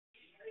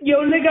Yo,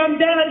 nigga, I'm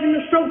dead. I'm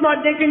gonna stroke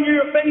my dick in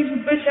your face,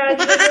 you bitch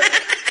ass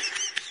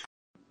nigga.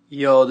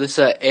 Yo, this is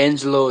a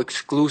Angelo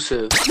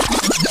exclusive.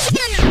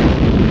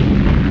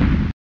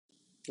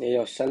 Hey,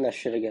 yo, send that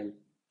shit again.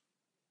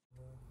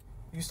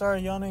 You start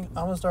yawning,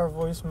 I'm gonna start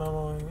voice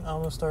memoing.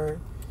 I'm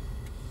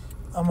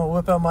gonna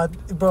whip out my...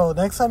 Bro,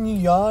 next time you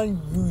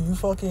yawn, you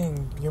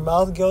fucking... Your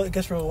mouth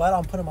gets real wet,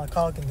 I'm putting my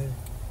cock in there.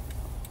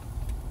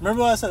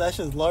 Remember when I said that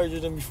shit's larger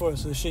than before,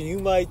 so shit, you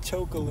might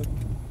choke a little.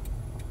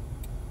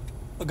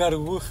 I got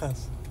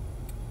agujas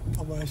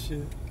on my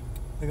shit.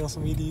 I got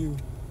some EDU.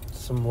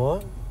 Some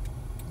what?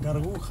 Got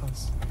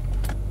agujas.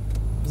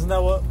 Isn't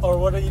that what... Or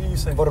what do you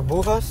say?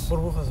 Burbujas?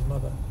 Burbujas, my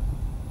bad.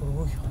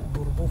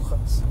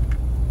 Burbujas.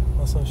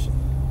 Or some shit.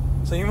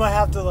 So you might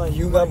have to like...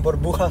 You got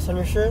burbujas on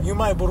your shirt? You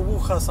might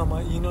burbujas on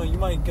my... You know, you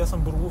might get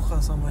some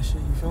burbujas on my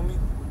shit, you feel me?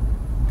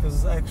 Because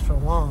it's extra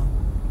long.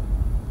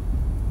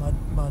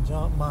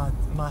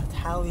 My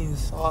Italian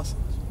sausage.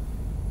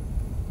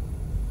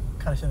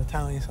 Kind of shit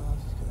Italian sausage.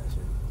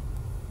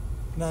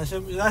 That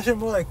shit. That shit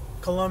more like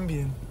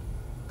Colombian.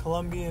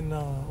 What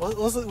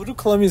do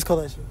Colombians call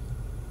that shit?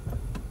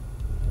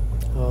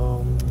 What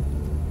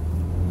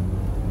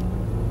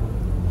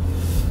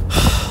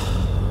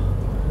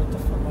the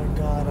fuck? Oh my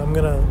god, I'm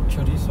gonna...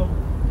 Chorizo?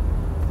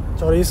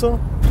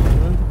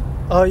 Mm-hmm.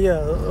 Oh yeah,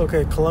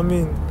 okay,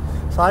 Colombian.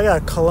 So I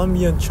got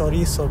Colombian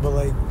chorizo, but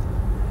like...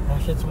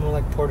 That shit's more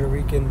like Puerto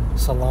Rican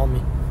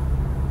salami.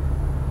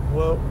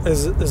 Well,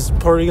 is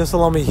Puerto Rican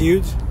salami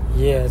huge?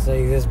 Yeah, it's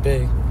like this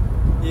big.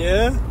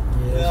 Yeah?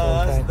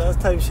 Yeah, that's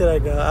type of shit I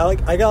got.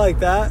 I got like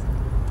that,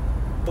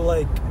 but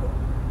like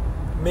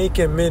make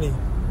it mini.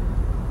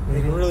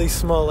 Like really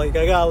small. Like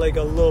I got like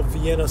a little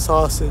Vienna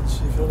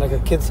sausage. You feel like me? A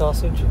kid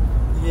sausage?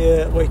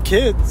 Yeah, wait,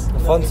 kids? A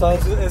fun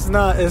size? It's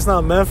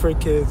not meant for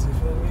kids, you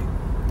feel me?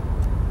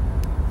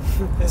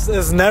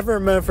 It's never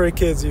meant for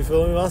kids, you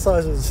feel me? My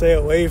sausage is stay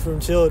away from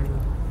children.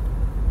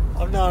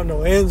 I'm not on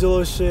no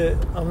Angelo shit.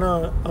 I'm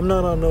not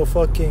on no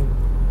fucking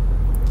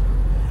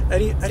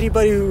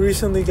anybody who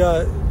recently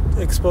got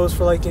exposed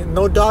for like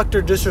no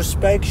doctor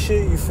disrespect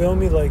shit, you feel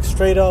me? Like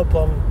straight up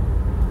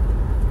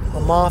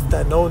I'm off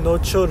that. No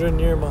children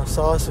near my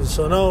sausage.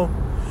 So no,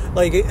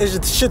 like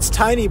shit's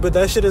tiny, but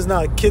that shit is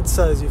not kid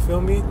size, you feel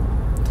me?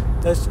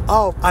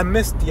 I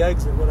missed the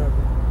exit, whatever.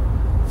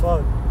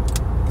 Fuck.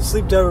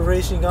 Sleep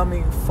deprivation got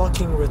me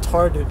fucking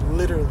retarded,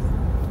 literally.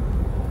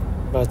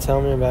 Bro,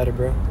 tell me about it,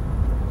 bro.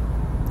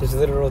 There's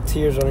literal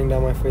tears running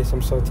down my face.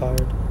 I'm so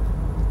tired.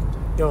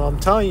 Yo, I'm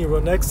telling you, bro.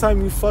 Next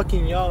time you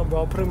fucking yawn,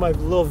 bro, I'm putting my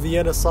little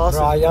Vienna sausage.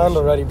 Bro, I yawned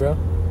already, bro.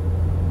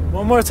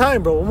 One more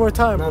time, bro.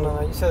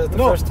 No, you said it the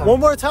first time. One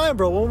more time,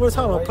 bro.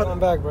 I'm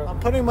back, bro. I'm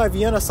putting my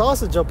Vienna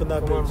sausage up in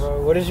that bitch. Come on,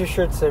 bro. What does your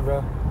shirt say,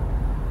 bro?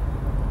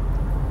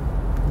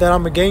 That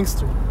I'm a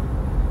gangster.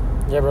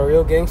 Yeah, bro.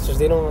 Real gangsters,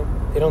 they don't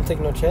take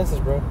no chances,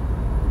 bro.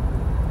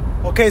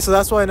 Okay, so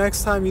that's why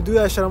next time you do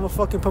that shit, I'm gonna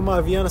fucking put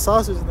my Vienna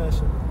sausage in that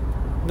shit.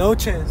 No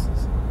chances.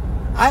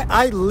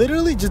 I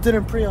literally just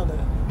didn't pre on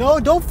that. No,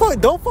 don't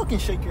fucking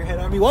shake your head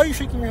at me. Why are you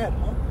shaking your head,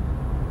 huh?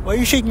 Why are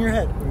you shaking your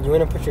head? You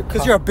wanna put your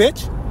Because you're a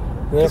bitch?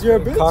 Because you're a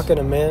bitch? Cock in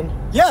a man?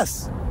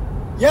 Yes.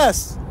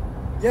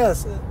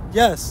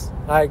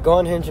 Alright, go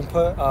on Hinge and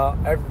put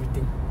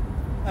everything.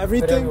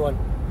 Everything? Put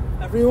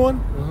everyone?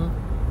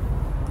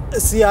 Mm-hmm.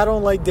 See, I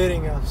don't like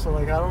dating apps, so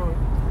like I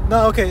don't...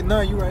 No, okay,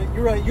 no, you're right.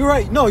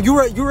 No, you're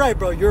right,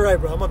 bro.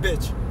 I'm a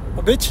bitch.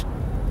 A bitch?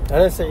 I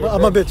didn't say you're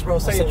I'm a bitch, bro.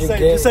 Say it,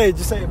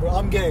 just say it, bro.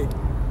 I'm gay.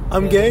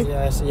 I'm gay?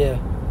 Yeah.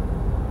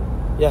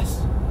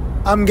 Yes.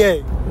 I'm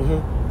gay.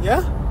 Mm-hmm.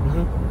 Yeah?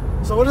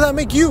 Mm-hmm. So what does that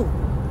make you?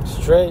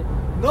 Straight.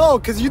 No,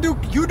 because you do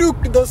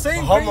the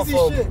same crazy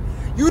shit.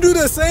 You do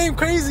the same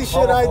crazy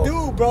shit I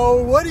do,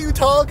 bro. What are you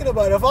talking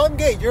about? If I'm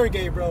gay, you're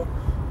gay, bro.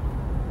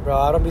 Bro,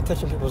 I don't be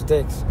touching people's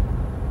dicks.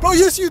 Bro,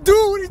 yes you do.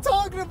 What are you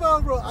talking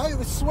about, bro? I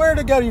swear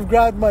to God, you've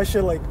grabbed my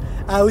shit like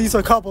at least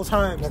a couple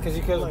times. No, because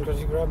you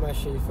grabbed my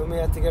shit. You feel me?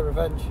 I have to get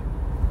revenge.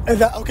 And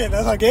that's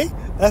not gay?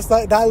 That's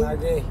not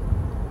gay.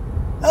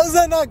 How's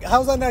that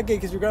not gay?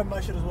 Because you grabbed my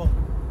shit as well.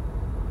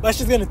 My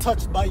shit's getting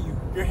touched by you.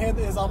 Your hand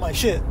is on my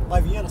shit, my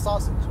Vienna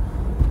sausage.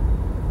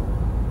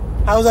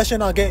 How is that shit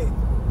not gay?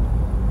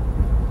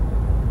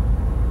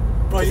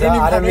 Bro, you didn't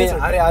even have an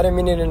answer. I didn't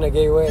mean it in a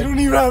gay way. You don't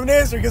even have an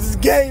answer because it's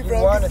gay, bro.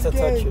 You wanted to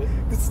touch it.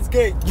 This is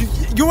gay.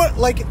 You want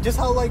like just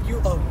how like you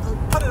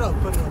put it up.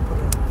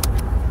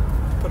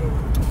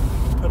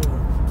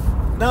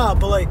 Nah,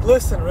 but like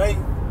listen, right?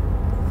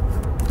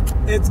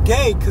 It's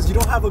gay because you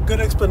don't have a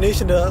good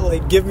explanation to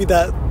like give me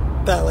that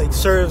like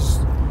serves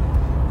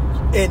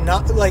it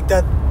not like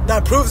that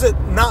proves it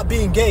not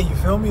being gay. You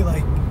feel me?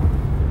 Like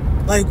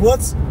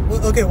what's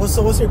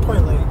your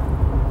point?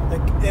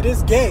 Like it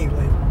is gay.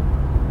 Like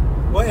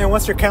what? And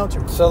what's your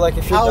counter? So like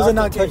if your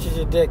doctor touches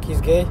your dick,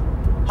 he's gay?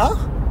 Huh?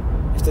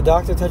 If the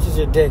doctor touches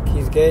your dick,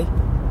 he's gay?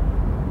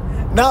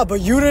 Nah,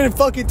 but you didn't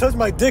fucking touch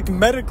my dick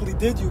medically,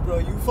 did you, bro?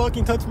 You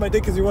fucking touched my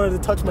dick because you wanted to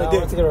touch my dick. I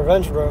wanted to get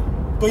revenge, bro.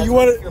 But you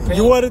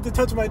wanted to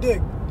touch my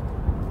dick.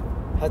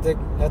 Had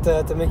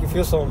to make you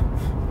feel something.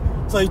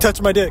 So you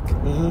touched my dick.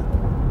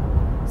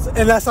 Mm-hmm.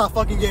 And that's not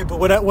fucking gay, but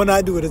when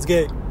I do it, it's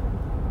gay.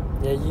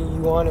 Yeah, you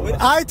want it. When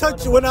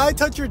I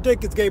touch your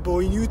dick, it's gay, but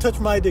when you touch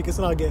my dick, it's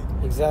not gay.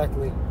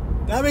 Exactly.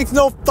 That makes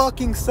no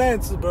fucking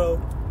sense,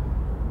 bro.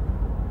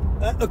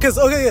 Because,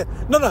 okay, yeah.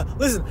 No,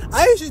 listen.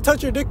 I actually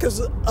touch your dick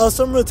because of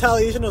some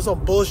retaliation or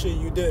some bullshit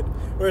you did.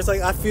 Where it's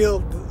like, I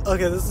feel,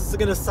 okay, this is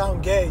going to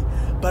sound gay,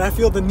 but I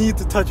feel the need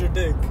to touch your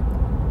dick.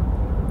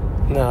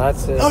 No,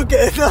 that's it.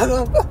 Okay,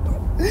 no.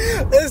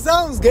 It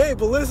sounds gay,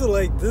 but listen,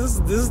 like, this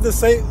is the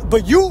same.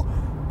 But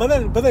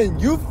then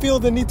you feel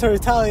the need to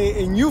retaliate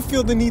and you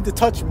feel the need to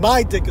touch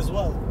my dick as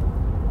well.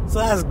 So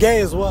that's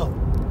gay as well.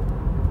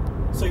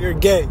 So you're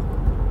gay.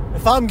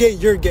 If I'm gay,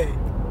 you're gay.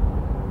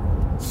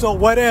 So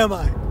what am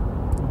I?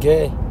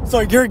 Gay. So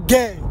you're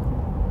gay.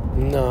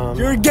 No.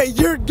 You're gay.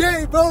 You're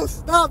gay, bro.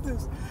 Stop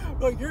this.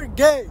 Bro, you're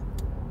gay.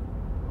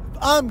 If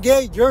I'm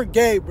gay, you're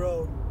gay,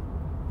 bro.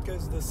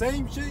 Because the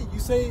same shit you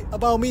say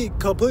about me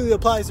completely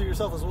applies to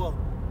yourself as well.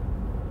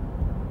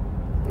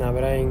 Nah,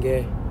 but I ain't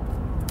gay.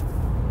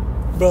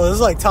 Bro, this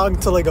is like talking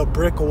to like a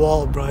brick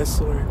wall, bro. I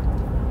swear.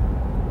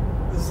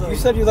 Like, you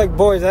said you like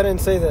boys. I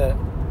didn't say that.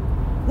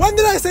 When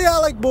did I say I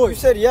like boys? You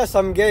said, yes,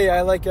 I'm gay.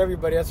 I like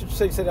everybody. That's what you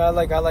said. You said, I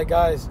like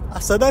guys. I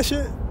said that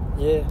shit?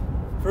 Yeah.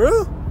 For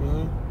real?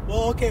 Mm-hmm.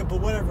 Well, okay, but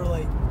whatever.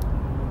 Like,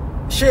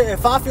 shit,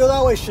 if I feel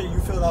that way, shit, you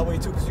feel that way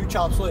too, because you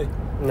chop suey.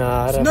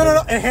 Nah, I don't.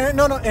 No.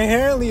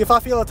 Inherently, if I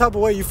feel a type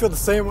of way, you feel the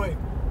same way.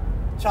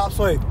 Chop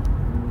suey.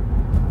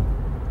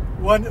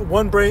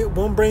 One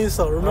brain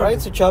cell. Remember? All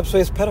right, so chop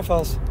suey is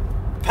pedophiles.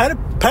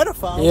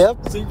 Pedophile?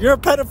 Yep. So you're a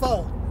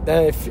pedophile.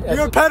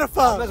 You're a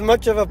pedophile. I'm as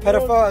much of a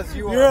pedophile as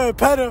you are. You're a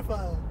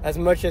pedophile. As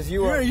much as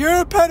you are.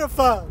 You're a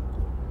pedophile.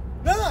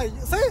 No,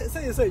 say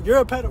it. You're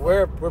a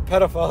pedophile. We're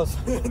pedophiles.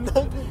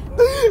 Don't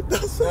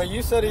say No,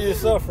 you said it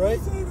yourself, right?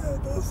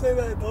 Don't say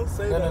that.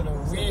 No.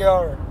 We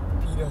are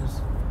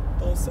pedos.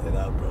 Don't say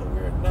that, bro.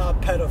 We're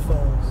not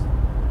pedophiles.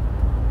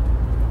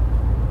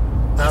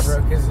 Nah,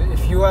 bro. Because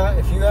if you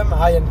am,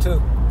 I am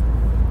too.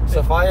 So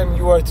if I am,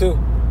 you are too.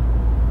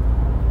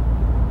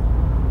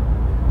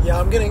 Yeah,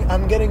 I'm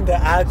getting the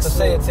accent. So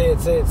say it.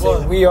 Say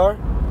What? it. We are.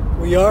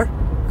 We are.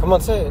 Come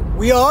on, say it.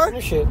 We are.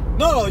 Finish it.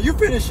 No, you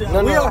finish it.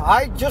 No, we are.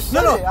 I just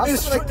said it. I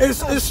said it like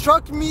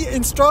Instruct me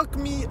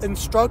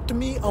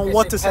on okay,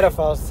 what to say.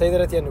 Pedophiles. Say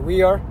that at the end.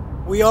 We are.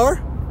 We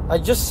are. I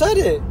just said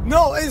it.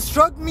 No,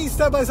 instruct me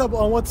step by step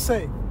on what to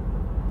say.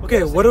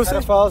 Okay, what do I say?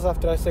 Pedophiles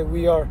after I say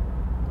we are.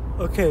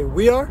 Okay,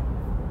 we are.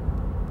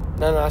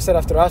 No, I said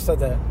after I said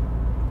that.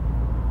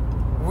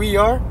 We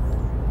are.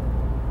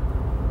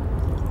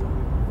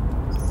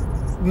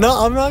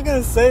 No, I'm not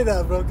gonna say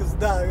that, bro. Cause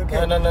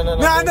okay. No. No.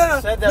 You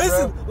said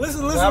that,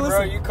 Listen. Nah,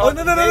 bro, you called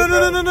me gay,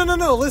 bro.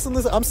 No. Listen.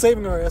 I'm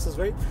saving our asses,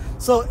 right?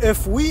 So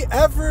if we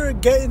ever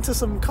get into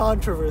some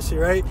controversy,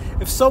 right?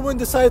 If someone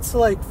decides to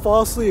like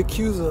falsely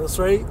accuse us,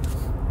 right,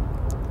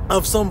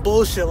 of some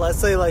bullshit, let's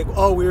say like,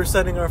 oh, we were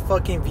sending our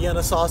fucking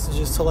Vienna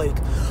sausages to like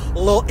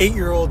little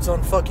 8-year-olds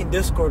on fucking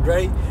Discord,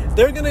 right?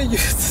 They're gonna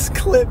use this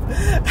clip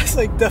as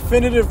like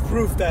definitive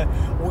proof that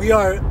we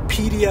are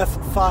PDF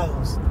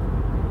files.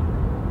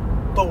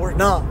 But we're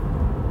not.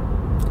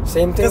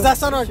 Same thing. Because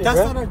that's not our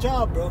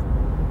job, bro.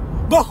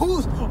 But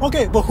who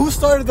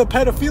started the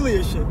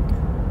pedophilia shit?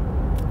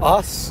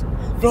 Us.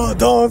 Bro,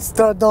 don't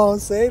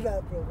say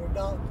that, bro.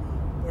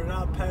 We're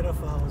not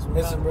pedophiles.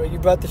 Listen, bro, you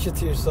brought the shit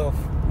to yourself.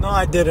 No,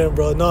 I didn't,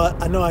 bro. No,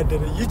 I know I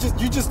didn't. You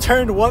just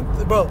turned one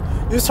thing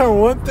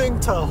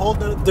to a whole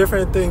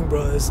different thing,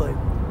 bro. It's like,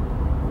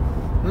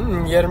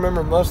 You gotta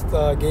remember, most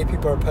gay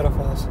people are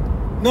pedophiles.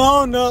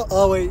 No.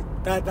 Oh wait,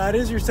 that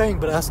is your saying,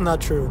 but that's not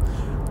true.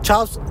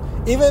 Chops,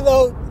 even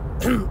though,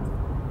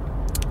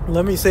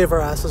 let me save our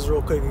asses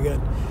real quick again.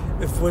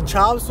 When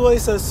Chop Suey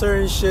says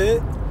certain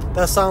shit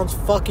that sounds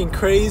fucking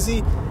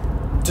crazy,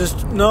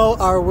 just know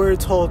our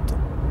words hold.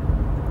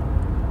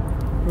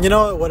 You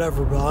know what?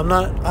 Whatever, bro. I'm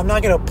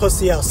not gonna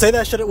pussy out. Say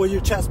that shit with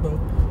your chest, bro.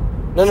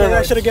 No.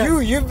 That shit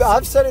again.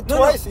 I've said it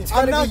twice. It's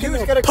gotta be you.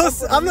 It's gotta come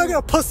from I'm not you.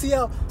 gonna pussy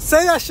out.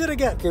 Say that shit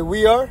again. Okay,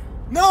 we are.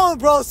 No,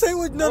 bro. Say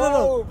what?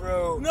 No.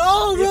 Bro.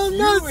 No, bro. I'm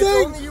not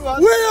saying. We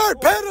are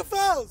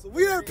pedophiles.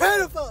 We are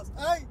pedophiles.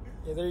 Alright.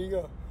 Yeah, there you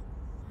go.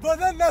 But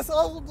then that's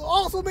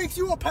also makes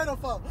you a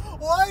pedophile.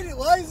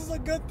 Why is this a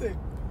good thing?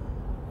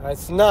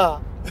 It's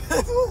not.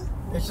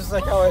 It's just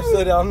like how I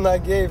said I'm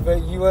not gay,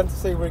 but you want to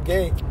say we're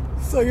gay.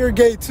 So you're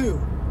gay too.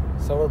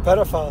 So we're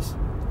pedophiles.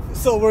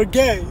 So we're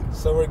gay.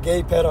 So we're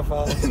gay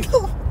pedophiles.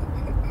 No.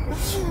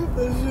 This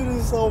shit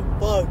is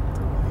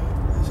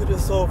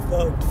so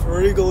fucked.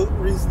 For legal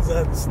reasons,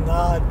 that's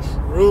not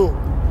true.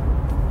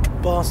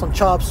 But on some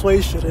Chop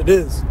Suey shit, it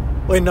is.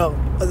 Wait, no.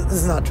 This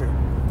is not true.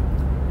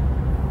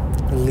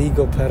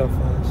 Legal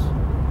pedophiles.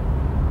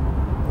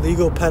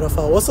 Legal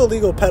pedophile. What's a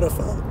legal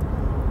pedophile?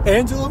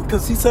 Angelo?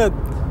 Because he said...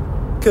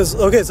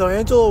 so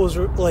Angelo was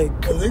like...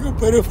 A legal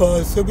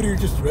pedophile is somebody who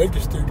just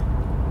registered.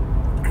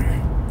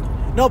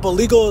 No, but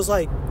legal is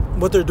like...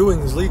 What they're doing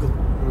is legal.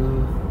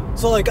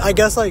 So, like, I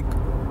guess, like...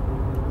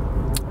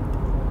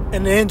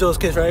 In Angelo's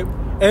case, right?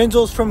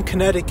 Angelo's from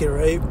Connecticut,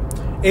 right?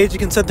 Age of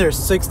consent there is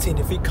 16.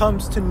 If he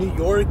comes to New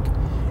York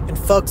and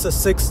fucks a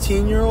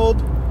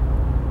 16-year-old...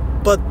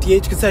 but the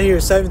age consent here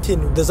is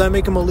 17. Does that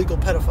make him a legal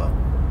pedophile?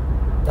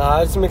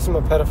 Nah, it just makes him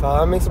a pedophile.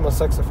 That makes him a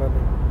sex offender.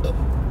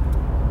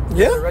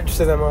 Yeah?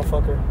 Register that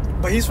motherfucker.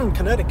 But he's from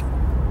Connecticut.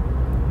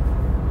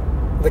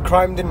 The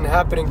crime didn't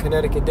happen in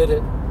Connecticut, did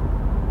it?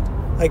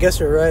 I guess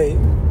you're right.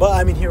 But,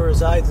 I mean, he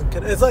resides in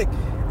Connecticut.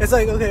 It's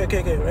like,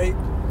 okay, right?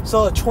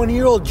 So, a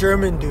 20-year-old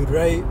German dude,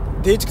 right?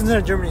 The age consent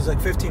in Germany is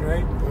like 15,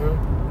 right?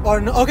 Mm-hmm. Or,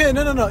 no, okay,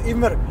 no, even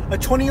better. A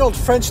 20-year-old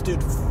French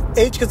dude,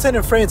 age consent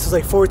in France is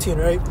like 14,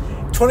 right?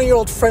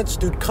 20-year-old French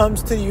dude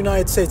comes to the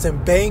United States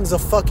and bangs a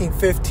fucking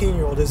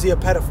 15-year-old. Is he a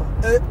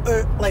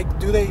pedophile? Like,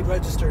 do they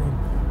register him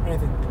or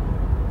anything?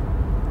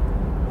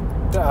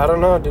 I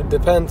don't know, dude.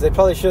 Depends. They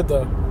probably should,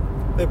 though.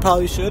 They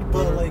probably should,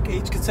 but like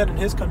age consent in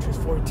his country is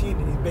 14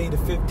 and he's banged a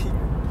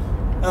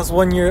 15. That's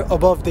 1 year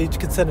above the age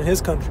consent in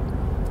his country.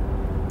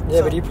 Yeah,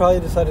 So- but he probably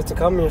decided to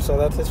come here, so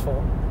that's his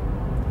fault.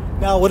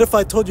 Now, what if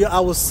I told you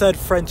I was said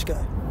French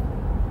guy?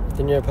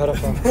 Then you're a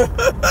pedophile.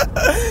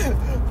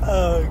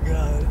 Oh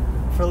God!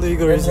 For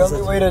legal And reasons.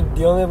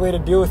 the only way to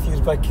deal with you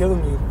is by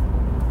killing you.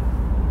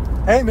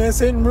 Hey man,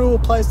 same rule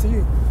applies to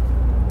you.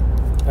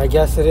 I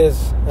guess it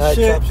is.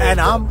 Shit, and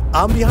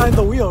I'm behind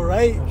the wheel,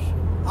 right?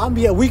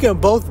 We can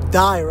both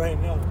die right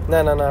now.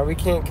 No. We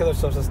can't kill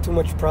ourselves. That's too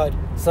much pride.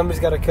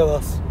 Somebody's got to kill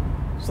us.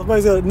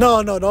 Somebody's gonna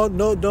no,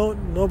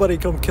 don't nobody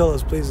come kill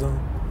us, please don't.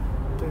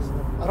 Please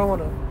don't. I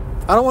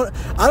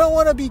don't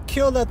want to be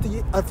killed at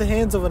the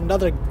hands of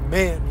another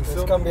man. You It's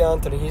feel gonna me? be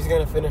Anthony. He's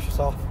gonna finish us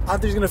off.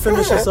 Anthony's gonna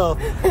finish us off.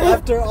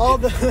 After all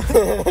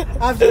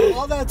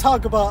that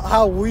talk about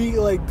how we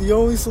like the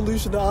only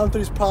solution to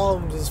Anthony's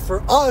problems is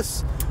for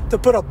us to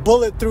put a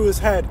bullet through his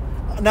head.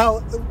 Now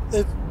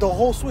the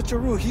whole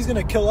switcheroo, he's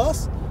gonna kill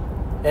us,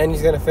 And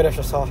he's gonna finish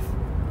us off.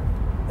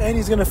 and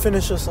he's gonna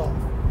finish us off.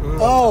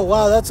 Oh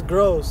wow, that's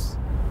gross.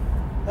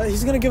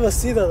 He's gonna give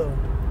us SIDA though.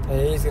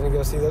 Yeah, he's gonna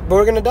go see that. But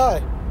we're gonna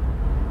die.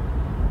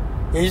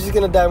 He's just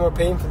gonna die more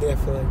painfully, I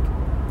feel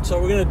like. So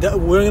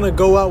we're gonna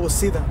go out with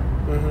SIDA.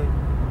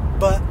 Mm-hmm.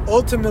 But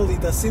ultimately,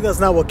 the SIDA is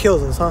not what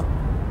kills us, huh?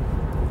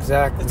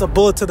 Exactly. It's a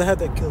bullet to the head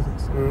that kills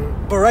us.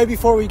 Mm-hmm. But right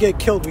before we get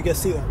killed, we get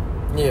SIDA.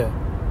 Yeah.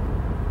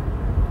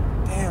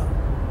 Damn.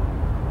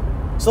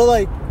 So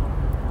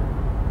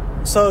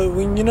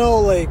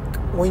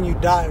when you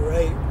die,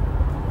 right?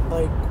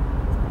 Like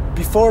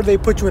before they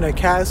put you in a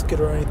casket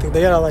or anything,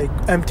 they gotta like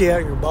empty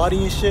out your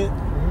body and shit.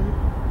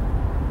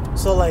 Mm-hmm.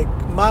 So like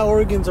my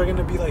organs are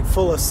gonna be like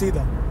full of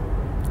SIDA.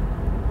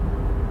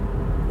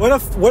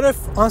 What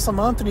if on some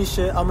Anthony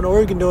shit, I'm an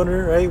organ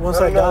donor, right? Once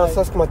I die. Let's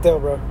ask Mateo,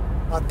 bro.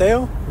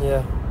 Mateo?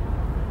 Yeah.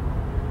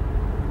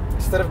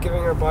 Instead of giving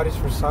our bodies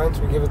for science,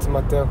 we give it to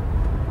Mateo.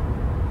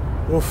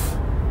 Oof.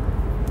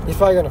 He's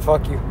probably gonna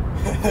fuck you.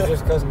 He's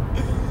just cousin.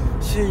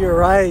 Shit, you're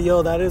right,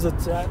 yo. That is a.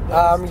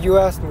 You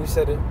asked me. You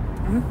said it.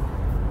 Hmm?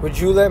 Would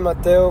you let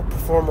Mateo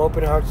perform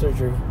open heart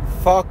surgery?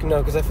 Fuck no,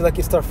 because I feel like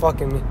he'd start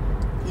fucking me.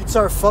 You'd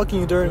start fucking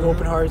you during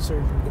open heart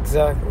surgery.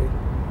 Exactly.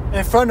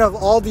 In front of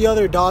all the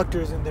other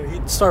doctors in there,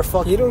 he'd start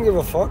fucking. He don't give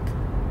a fuck.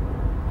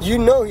 You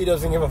know he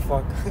doesn't give a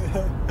fuck.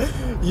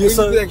 You You'd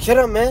be like, shut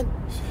up, man.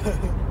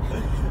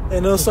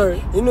 and he'll start.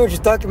 You know what you're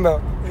talking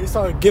about. He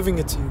start giving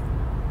it to you.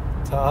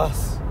 To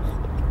us.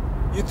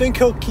 You think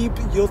he'll keep?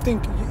 Do you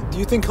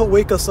think he'll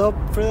wake us up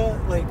for that?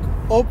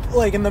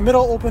 Like in the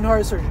middle of open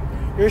heart surgery,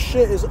 your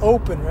shit is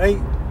open, right?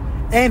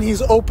 And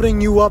he's opening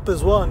you up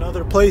as well in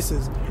other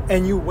places,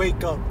 and you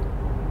wake up.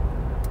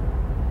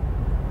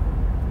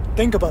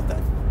 Think about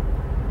that.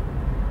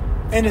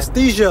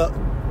 Anesthesia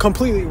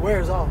completely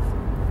wears off.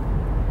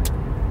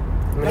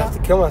 I'm gonna have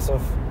to kill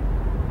myself.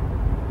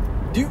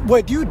 Do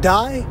you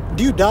die?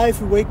 Do you die if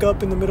you wake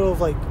up in the middle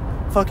of like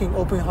fucking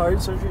open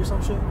heart surgery or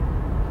some shit?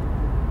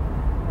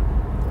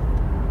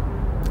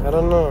 I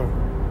don't know.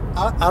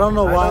 I don't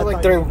know why. I know,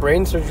 like during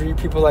brain surgery,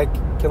 people like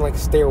can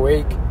stay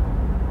awake,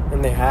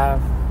 and they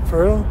have.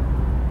 For real?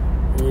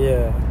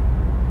 Yeah.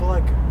 But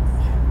like,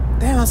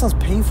 damn, that sounds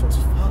painful as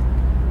fuck.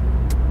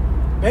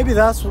 Maybe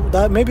that's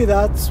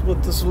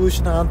what the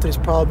solution to Anthony's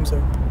problems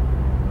are.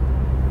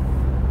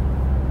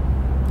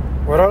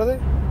 What are they?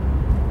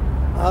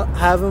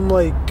 Have him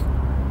like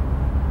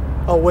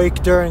awake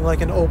during like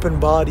an open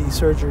body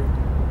surgery.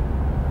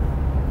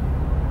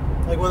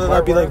 Like whether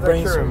that be like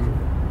brain surgery.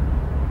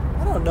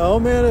 I don't know,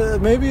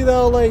 man. Maybe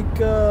that'll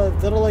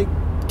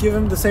give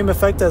him the same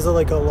effect as a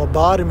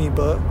lobotomy,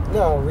 but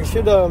No, we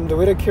should. The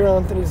way to cure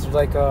Anthony's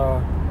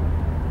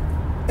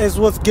is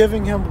what's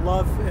giving him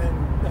love and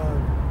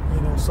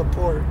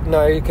support.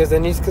 No, because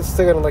then he's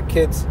still gonna like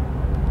kids.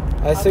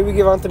 I say we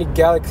give Anthony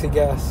galaxy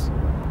gas,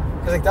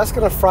 because that's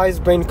gonna fry his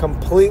brain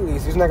completely.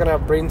 So he's not gonna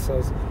have brain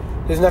cells.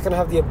 He's not gonna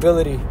have the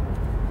ability.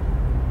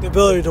 The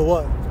ability to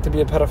what? To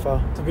be a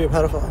pedophile. To be a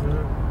pedophile.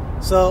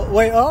 Mm-hmm. So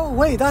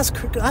wait, that's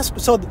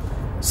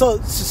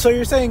so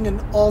you're saying an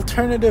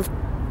alternative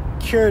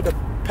cure to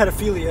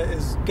pedophilia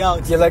is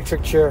galaxy? The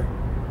electric chair.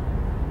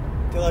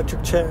 The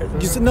electric chair. Mm-hmm.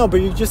 You said no,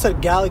 but you just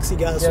said galaxy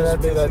gas. Yeah,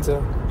 that's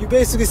it. You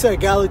basically said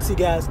galaxy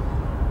gas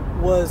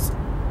was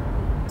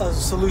a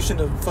solution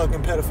to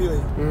fucking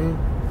pedophilia.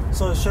 Mm-hmm.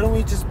 So shouldn't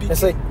we just be?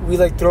 It's like we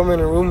throw him in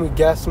a room, we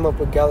gas him up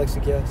with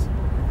galaxy gas.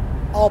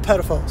 All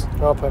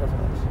pedophiles. All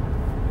pedophiles.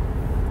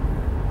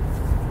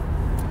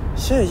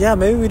 Shit, yeah,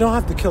 maybe we don't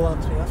have to kill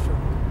Anthony after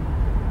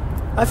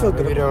all. I feel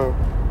good. We don't.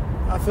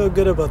 I feel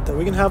good about that.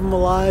 We can have him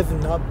alive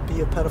and not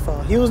be a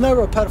pedophile. He was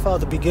never a pedophile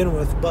to begin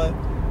with, but...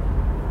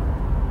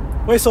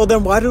 Wait, so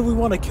then why did we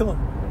want to kill him?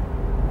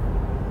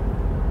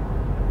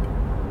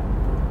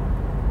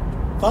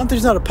 If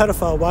Anthony's not a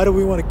pedophile, why do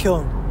we want to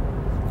kill him?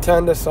 To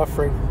end the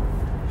suffering.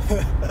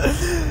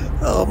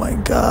 Oh my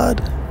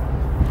god.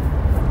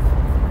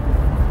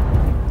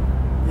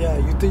 Yeah,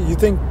 you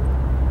think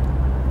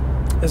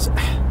is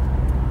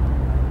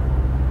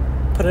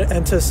put an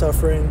end to his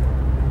suffering,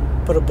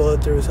 put a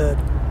bullet through his head.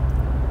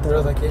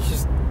 Bro, like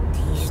he's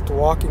just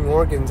walking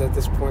organs at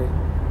this point.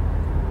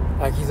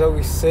 Like he's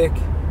always sick.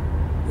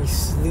 He's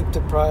sleep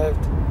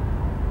deprived.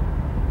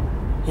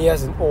 He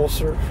has an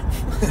ulcer.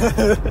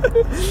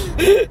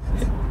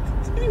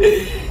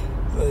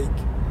 Like,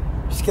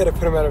 just gotta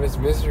put him out of his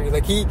misery.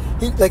 Like he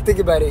like, think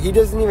about it. He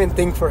doesn't even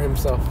think for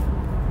himself.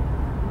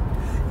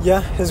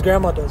 Yeah, his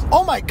grandma does.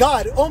 Oh my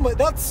god! Oh my,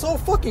 that's so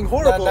fucking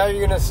horrible. Now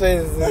you're gonna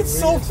say that's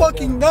so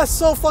fucking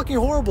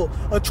horrible.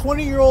 A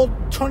 21-year-old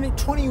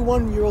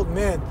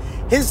man.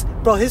 His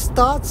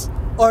thoughts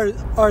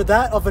are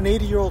that of an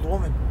 80-year-old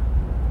woman.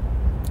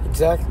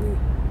 Exactly.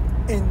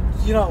 And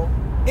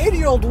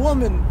 80-year-old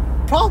woman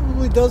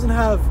probably doesn't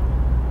have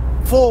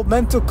full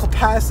mental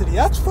capacity.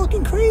 That's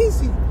fucking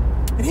crazy.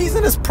 And he's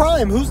in his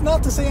prime. Who's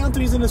not to say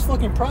Anthony's in his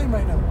fucking prime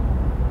right now?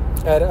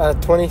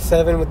 At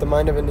 27 with the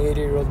mind of an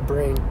 80-year-old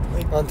brain,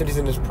 like, Anthony's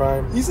in his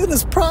prime. He's in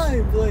his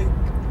prime, like,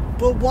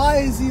 but why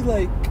is he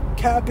like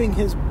capping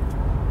his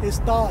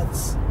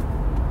thoughts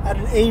at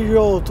an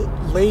 80-year-old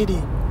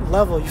lady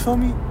level? You feel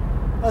me?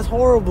 That's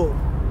horrible.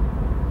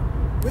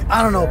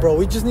 I don't know, bro.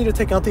 We just need to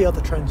take Anthony out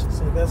the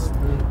trenches. Like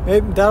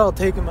maybe that'll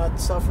take him out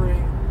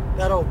suffering.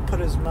 That'll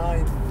put his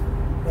mind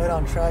right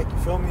on track. You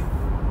feel me?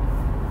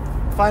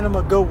 Find him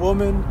a good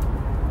woman.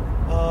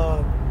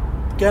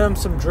 Get him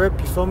some drip.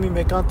 You feel me?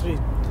 Make Anthony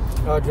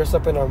dress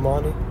up in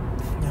Armani.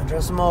 Yeah,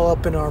 dress him all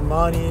up in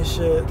Armani and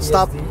shit.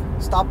 PSD.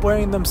 Stop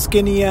wearing them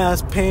skinny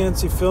ass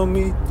pants. You feel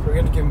me? We're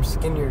gonna give him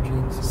skinnier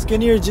jeans. We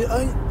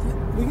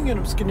can get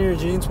him skinnier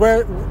jeans.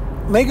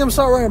 Make him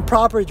start wearing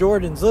proper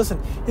Jordans.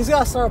 Listen, he's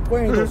gotta start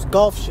wearing those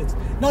golf shits.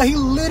 No, he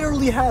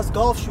literally has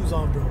golf shoes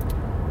on, bro.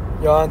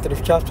 Yo, Anthony,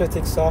 if Chopstick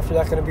takes off, you're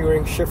not gonna be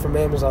wearing shit from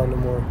Amazon no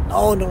more.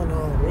 No.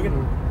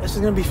 That's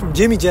just gonna be from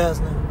Jimmy Jazz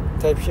now.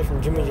 Type shit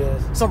from Jimmy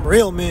Jazz. Some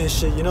real man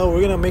shit,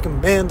 We're gonna make him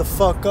man the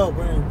fuck up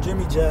wearing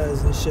Jimmy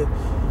Jazz and shit.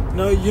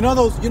 You know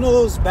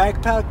those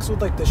backpacks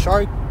with like the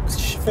shark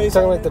face.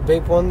 Talking like the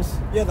Bape ones.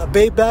 Yeah, the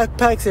Bape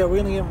backpacks. Yeah, we're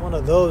gonna get him one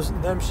of those.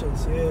 Them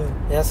shits. Yeah.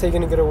 That's how you're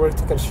gonna go to work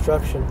to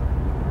construction.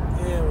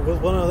 Yeah, with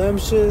one of them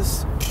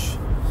shits.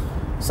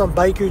 Some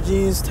biker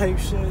jeans type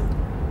shit.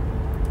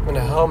 And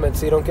a helmet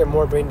so you don't get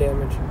more brain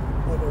damage.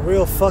 Like a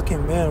real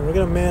fucking man. We're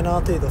gonna man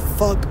Ante the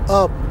fuck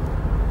up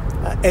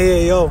at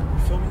AAO. You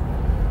feel me?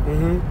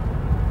 Mm-hmm.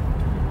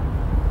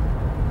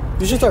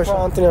 You should start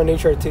Anthony on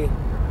HRT.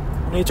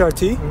 On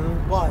HRT?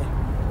 Mm-hmm. Why?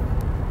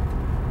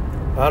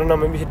 I don't know.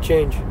 Maybe he'd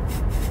change.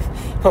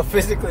 Well,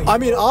 physically. I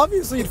mean,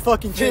 obviously he'd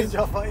fucking change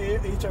off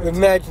HRT.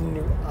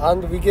 Imagine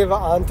we give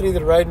Anthony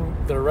the right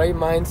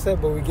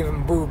mindset, but we give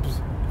him boobs.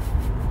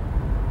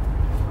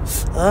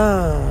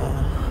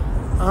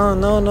 Oh,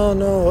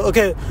 no.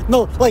 Okay,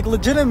 no, like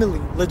legitimately.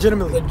 Like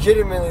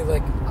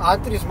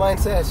Anthony's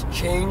mindset has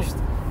changed,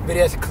 but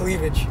he has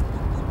cleavage.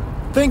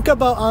 Think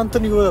about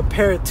Anthony with a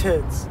pair of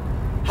tits.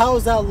 How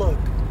does that look?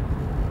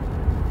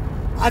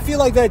 I feel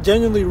like that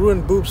genuinely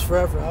ruined boobs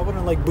forever. I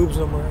wouldn't like boobs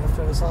no more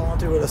after I saw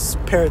Anthony with a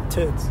pair of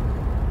tits.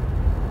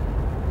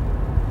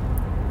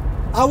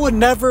 I would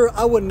never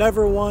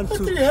want to.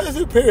 Anthony has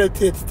a pair of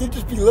tits. They'd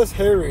just be less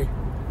hairy.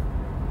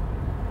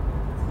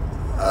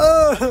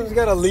 He's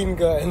got a lean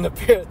gut and a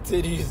pair of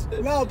titties.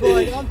 No, but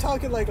like I'm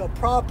talking like a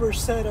proper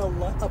set of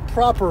a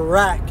proper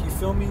rack. You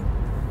feel me?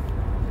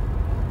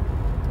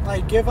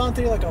 Like give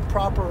Anthony like a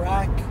proper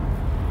rack,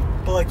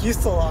 but like you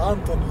still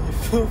Anthony. You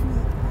feel me?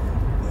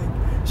 Like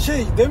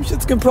shit, them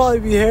shits can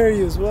probably be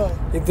hairy as well.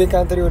 You think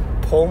Anthony would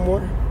pull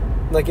more?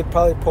 Like he'd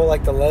probably pull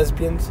like the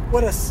lesbians.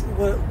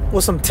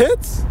 With some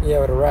tits? Yeah,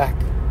 with a rack.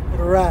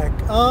 With a rack.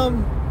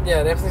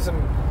 Yeah, definitely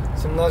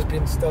some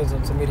lesbian studs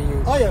on some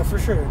idiot. Oh yeah, for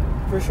sure.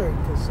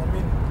 Because I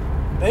mean,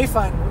 they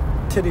find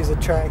titties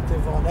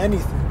attractive on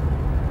anything.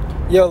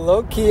 Yo,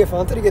 low key, if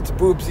Anthony gets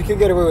boobs, he could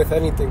get away with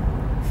anything.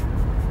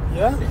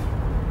 Yeah.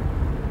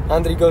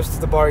 Anthony goes to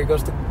the bar. He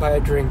goes to buy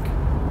a drink.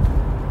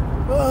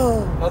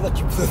 Oh. I'll let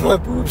you play my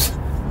boobs.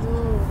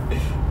 Oh.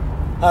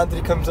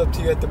 Anthony comes up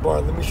to you at the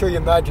bar. Let me show you a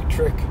magic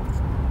trick.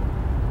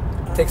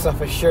 Takes off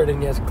his shirt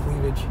and he has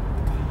cleavage.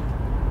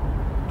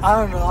 I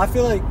don't know. I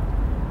feel like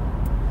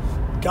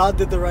God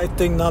did the right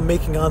thing not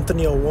making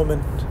Anthony a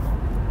woman.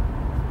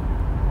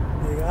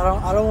 Like,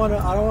 I don't want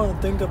to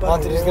think about.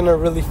 Anthony's gonna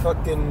really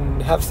fucking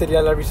have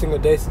cereal every single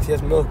day since he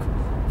has milk.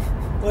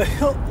 Like,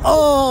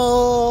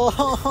 oh,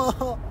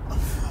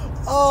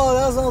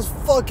 that sounds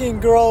fucking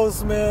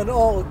gross, man.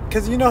 Oh,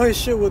 because his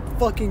shit would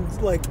fucking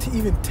like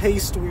even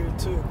taste weird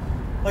too.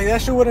 Like,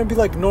 that shit wouldn't be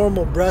like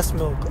normal breast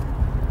milk.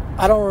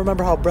 I don't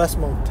remember how breast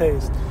milk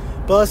tastes.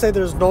 But let's say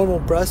there's normal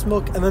breast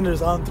milk, and then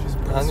there's Anthony's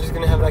breast I'm just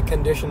gonna have that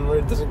condition where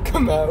it doesn't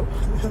come out.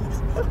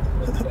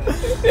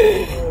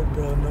 Oh,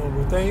 bro, no,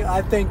 bro.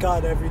 I thank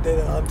God every day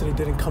that Anthony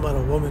didn't come out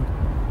a woman.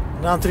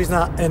 And Anthony's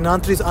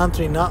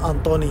Anthony, not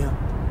Antonia.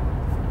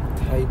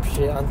 Type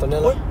shit,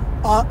 Antonella.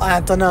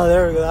 Antonella,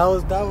 there we go.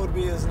 That would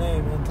be his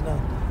name,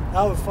 Antonella.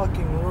 That would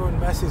fucking ruin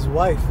Messi's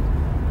wife.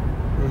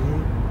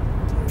 Mm-hmm.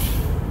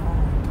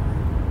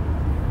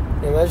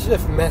 Imagine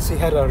if Messi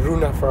had a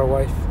Runa for a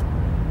wife,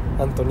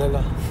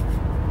 Antonella.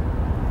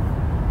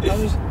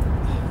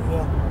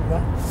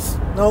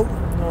 No.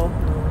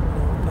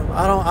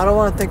 I don't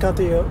want to think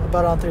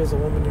about Anthony as a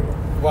woman anymore.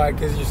 Why?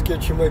 Because you're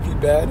scared she might be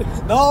bad?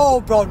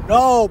 No, bro.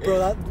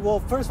 Well,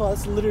 first of all,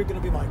 that's literally gonna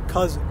be my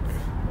cousin.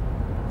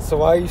 So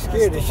why are you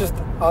scared? It's just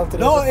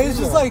Anthony. No, it's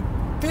just like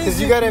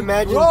because you gotta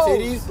imagine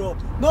titties, bro.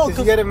 No, because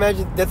you gotta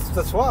imagine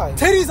that's why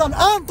titties on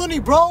Anthony,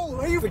 bro.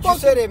 Are you? But fucking... you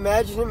said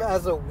imagine him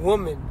as a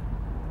woman.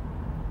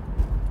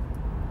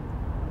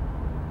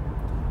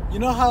 You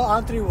know how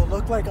Anthony will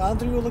look like?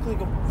 Anthony will look like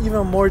an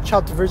even more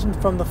chopped version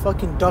from the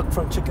fucking duck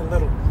from Chicken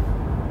Little.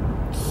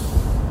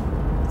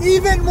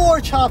 Even more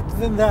chopped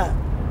than that.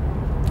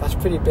 That's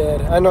pretty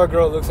bad. I know a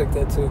girl looks like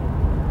that too.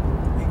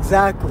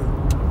 Exactly.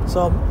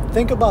 So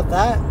think about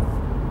that,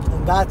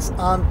 and that's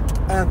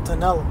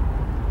Antonella.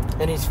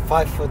 And he's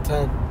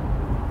 5'10".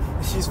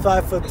 She's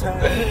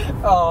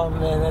 5'10". Oh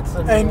man, that's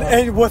so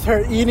and with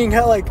her eating,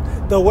 like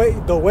the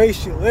way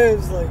she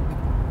lives, like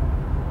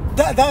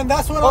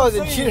that's what I'm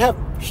saying. Then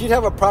she'd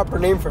have a proper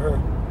name for her.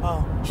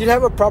 Oh. She'd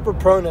have a proper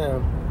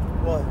pronoun.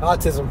 What?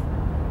 Autism.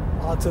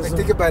 Like,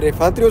 think about it. If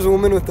Anthony was a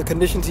woman with the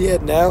conditions he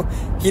had now,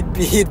 he'd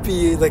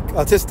be like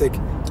autistic.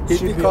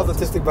 He'd be called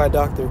autistic by a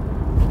doctor.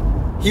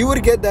 He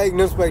would get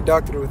diagnosed by a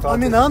doctor with autism. I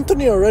mean,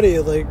 Anthony already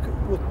like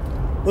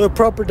with a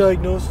proper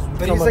diagnosis.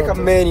 But he's like a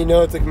man, you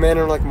know. It's like men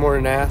are like more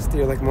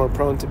nasty or like more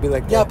prone to be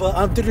like that. Yeah, but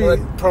Anthony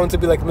like prone to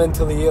be like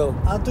mentally ill.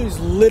 Anthony's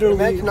literally.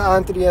 Imagine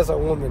Anthony as a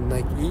woman.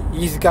 Like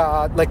he's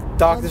got like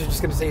doctors are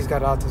just gonna say he's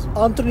got autism.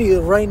 Anthony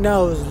right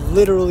now is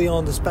literally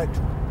on the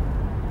spectrum.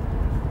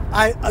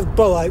 I'm gonna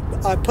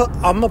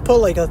put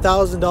like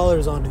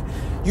 $1,000 on it.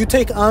 You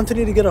take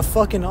Anthony to get a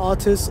fucking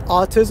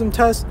autism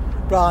test,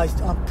 bro. I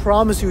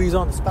promise you, he's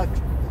on the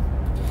spectrum.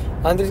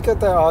 Anthony's got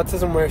that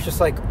autism where it's just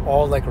like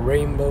all like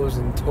rainbows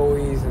and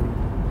toys, and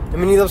I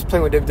mean he loves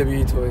playing with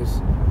WWE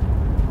toys.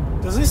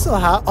 Does he still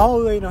have?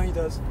 Oh wait, no, he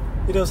does.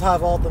 He does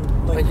have all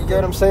them. Like you get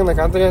what I'm saying? Like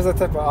Anthony has that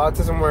type of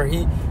autism where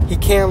he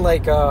can't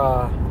like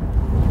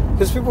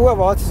because people who have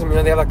autism, you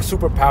know, they have like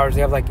superpowers.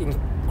 They have like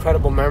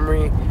incredible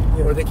memory,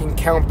 or they can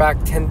count back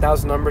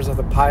 10,000 numbers of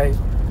the pie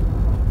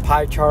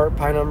chart,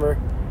 pie number.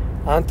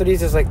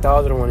 Anthony's is like the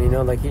other one, you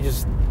know, like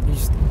he's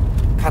just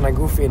kind of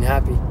goofy and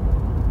happy.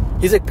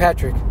 He's like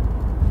Patrick.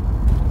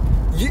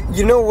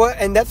 You know what?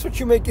 And that's what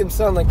you make him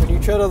sound like when you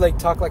try to like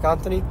talk like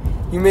Anthony.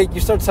 You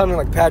start sounding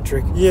like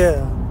Patrick.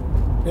 Yeah.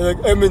 You're like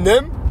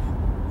Eminem.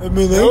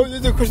 No, this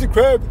is a Krusty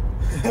Krab.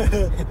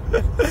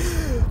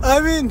 I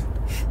mean,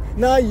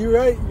 nah, you're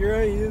right.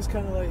 He is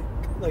kind of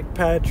like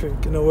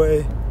Patrick in a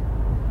way.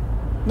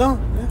 No,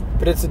 yeah.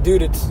 But it's a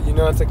dude. It's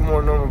like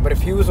more normal. But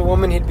if he was a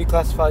woman, he'd be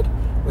classified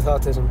with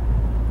autism.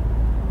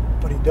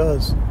 But he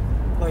does.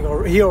 Like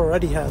he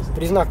already has it.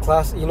 But he's not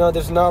class. You know,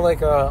 there's not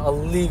like a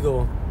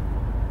legal.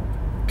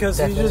 Because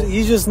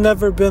he's just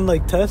never been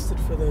like tested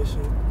for that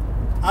shit.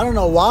 I don't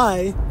know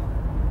why.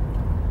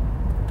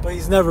 But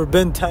he's never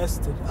been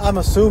tested. I'm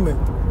assuming.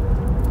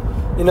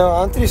 You know,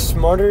 Anthony's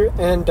smarter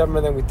and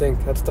dumber than we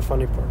think. That's the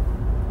funny part.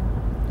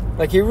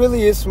 Like, he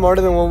really is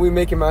smarter than what we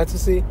make him out to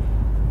see.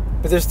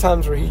 But there's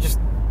times where he's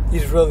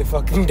really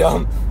fucking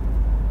dumb.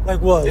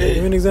 Like what? Give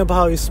me an example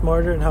how he's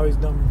smarter and how he's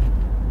dumber.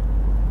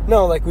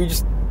 No, like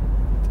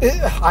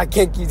I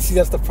can't see,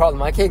 that's the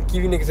problem. I can't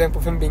give you an example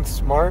of him being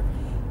smart.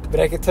 But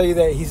I can tell you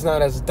that he's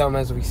not as dumb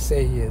as we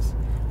say he is.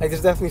 Like,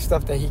 there's definitely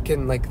stuff that he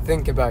can, like,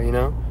 think about, you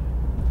know?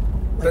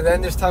 But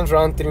then there's times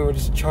where Anthony would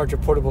just charge a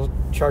portable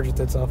charger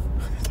that's off.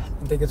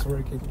 I think it's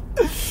working.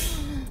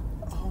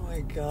 Oh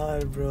my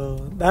god, bro.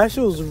 That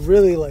shit was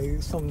really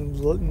like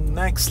some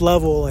next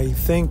level like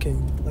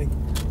thinking. Like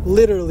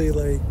literally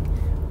like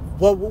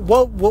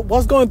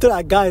what's going through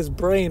that guy's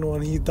brain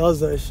when he does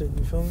that shit,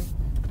 you feel me?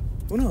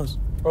 Who knows?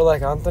 Or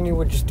like Anthony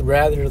would just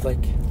rather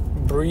like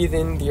breathe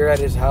in the air at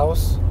his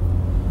house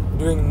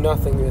doing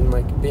nothing than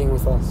like being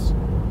with us.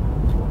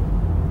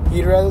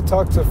 He'd rather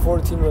talk to a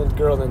 14-year-old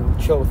girl than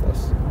chill with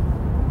us.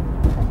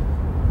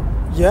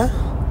 Yeah?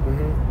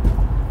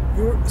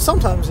 Mm-hmm.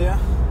 Sometimes, yeah.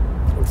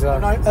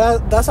 Exactly.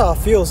 That's how I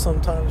feel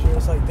sometimes. You're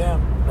just like,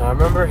 damn. Now, I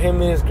remember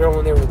him and his girl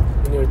when they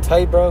were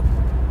tight, bro.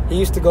 He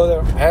used to go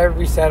there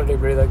every Saturday,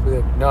 bro. Like, be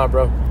like, nah,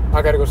 bro,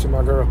 I gotta go see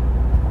my girl.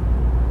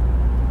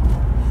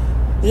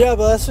 Yeah,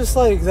 but that's just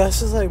like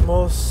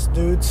most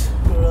dudes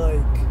who are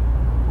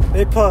like,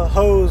 they put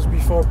hoes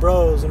before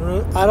bros, and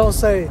I don't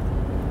say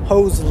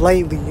hoes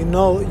lately. You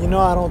know,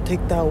 I don't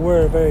take that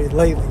word very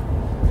lately.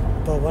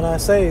 But when I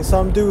say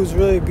some dudes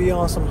really be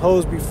on some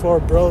hoes before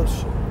bros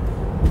shit.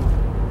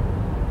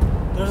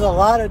 There's a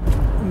lot of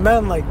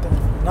men like that.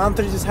 And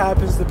Anthony just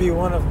happens to be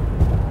one of them.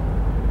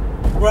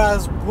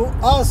 Whereas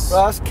us...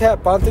 Last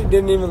cat, Anthony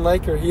didn't even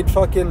like her. He'd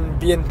fucking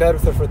be in bed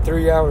with her for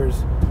 3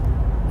 hours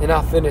and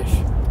not finish.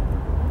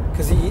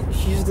 Because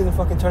she just didn't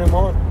fucking turn him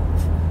on.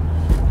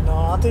 No,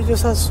 Anthony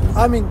just has...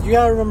 I mean, you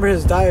gotta remember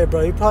his diet,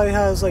 bro. He probably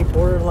has, like,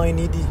 borderline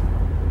ED.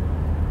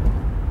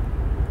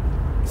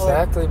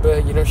 Exactly,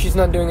 but, you know, she's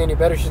not doing any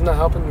better. She's not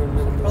helping him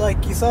anymore. But,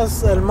 like,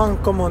 quizás el man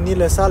como ni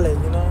le sale,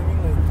 you know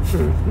what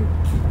I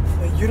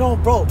mean? Like, you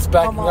don't, bro. It's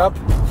backing up.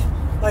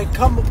 Like,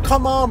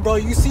 come on, bro.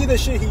 You see the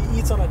shit he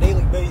eats on a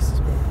daily basis,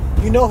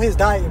 bro. You know his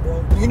diet,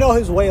 bro. You know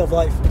his way of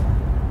life.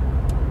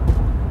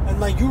 And,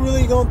 like, you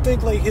really don't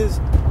think, like, his...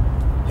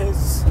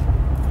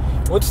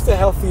 What's the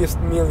healthiest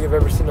meal you've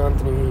ever seen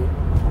Anthony eat?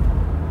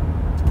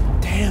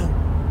 Damn.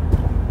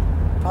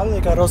 Probably,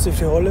 like, arroz y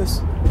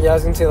frijoles. Yeah, I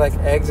was gonna say, like,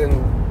 eggs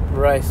and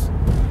rice.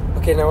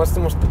 Okay, now what's the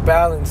most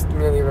balanced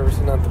meal you've ever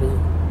seen Anthony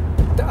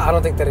eat? I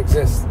don't think that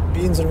exists.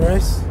 Beans and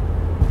rice?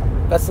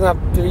 That's not...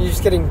 You're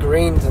just getting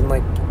grains and,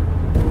 like...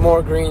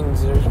 More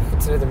greens, or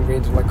consider them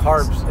greens, like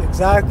carbs.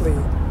 Exactly.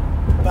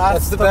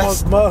 That's the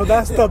best.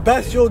 That's the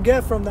best you'll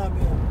get from that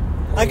meal.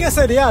 I guess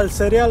cereal.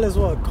 Cereal is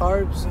what?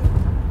 Carbs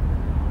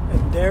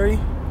and dairy.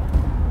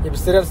 Yeah, but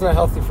cereal's not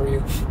healthy for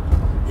you.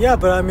 Yeah,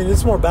 but I mean,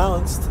 it's more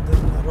balanced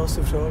than arroz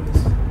y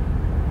frijoles.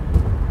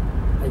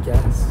 I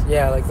guess.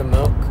 Yeah, like the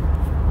milk.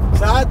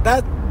 So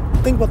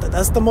think about that.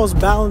 That's the most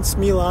balanced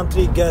meal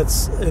Anthony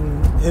gets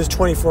in his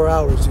 24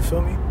 hours. You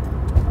feel me?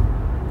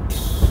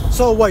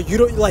 So what, you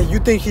don't like, you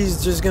think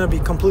he's just gonna be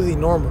completely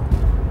normal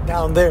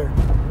down there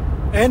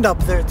and up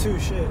there too?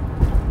 Shit.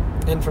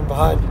 In from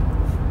behind.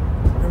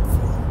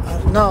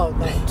 No.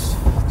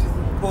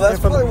 Well, that's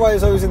probably why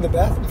he's always in the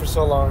bathroom for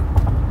so long.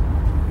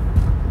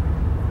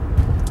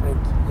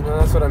 Like, you know,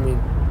 that's what I mean.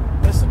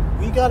 Listen,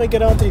 we gotta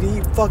get out there to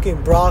eat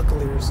fucking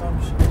broccoli or some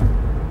shit.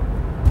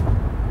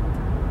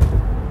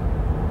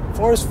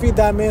 Force feed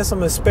that man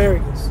some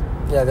asparagus.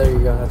 Yeah, there you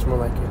go. That's more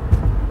like it.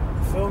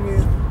 You feel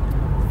me?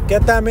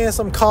 Get that man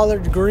some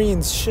collard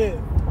greens, shit.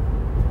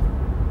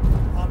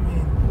 I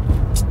mean,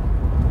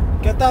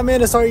 get that man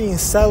to start eating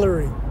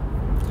celery.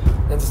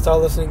 And to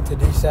start listening to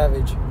D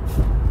Savage.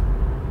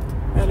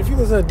 Man, if you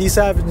listen to D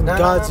Savage in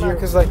God's ear.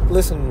 Because, like,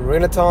 listen, we're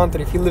gonna tell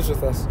Anthony if he lives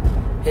with us.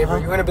 Hey, bro,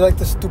 you wanna be like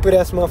this stupid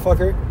ass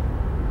motherfucker?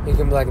 He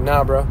can be like,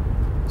 nah, bro.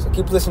 So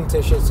keep listening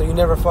to shit so you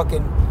never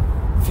fucking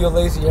feel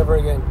lazy ever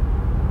again.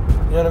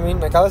 You know what I mean?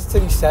 Like, I listen to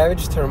D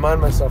Savage to remind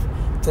myself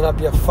to not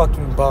be a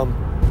fucking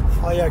bum.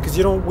 Oh yeah, because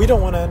we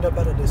don't want to end up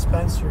at a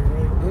dispensary,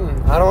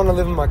 right? I don't want to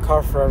live in my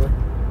car forever.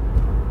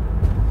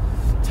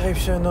 Type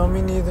shit, no,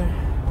 me neither.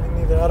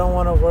 I don't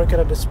want to work at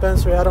a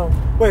dispensary. I don't.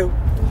 Wait,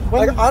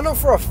 like, I know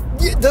for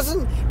it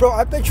doesn't, bro.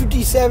 I bet you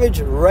D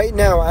Savage right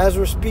now, as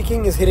we're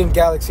speaking, is hitting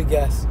Galaxy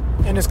gas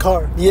in his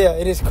car. Yeah,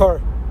 in his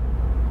car.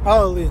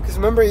 Probably. Because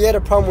remember, he had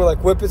a problem with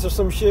like whippets or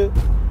some shit.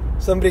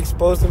 Somebody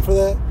exposed him for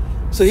that.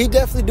 So he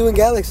definitely doing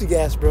Galaxy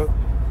gas, bro.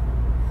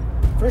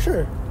 For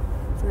sure.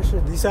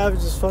 D Savage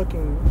is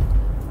fucking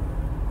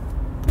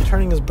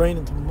turning his brain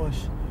into mush.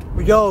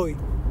 But yo,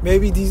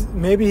 maybe he's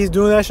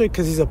doing that shit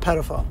because he's a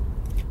pedophile.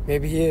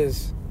 Maybe he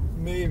is.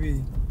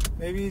 Maybe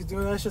he's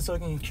doing that shit so he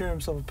can cure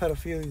himself of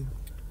pedophilia.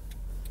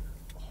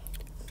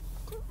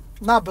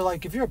 Nah, but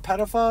like if you're a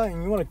pedophile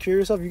and you want to cure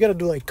yourself, you gotta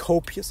do like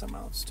copious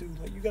amounts too.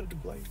 Like you gotta do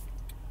like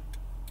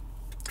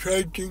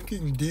try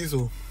drinking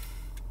diesel.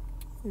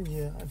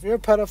 Yeah, if you're a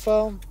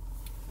pedophile.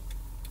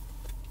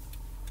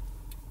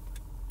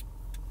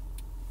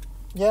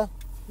 Yeah,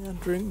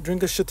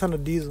 drink a shit ton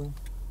of diesel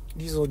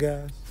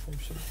gas, some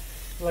shit.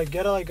 Like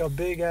get a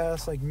big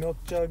ass like milk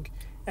jug,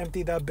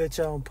 empty that bitch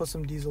out and put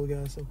some diesel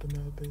gas up in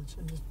that bitch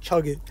and just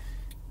chug it.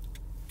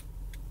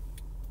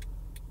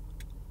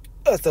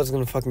 I thought I was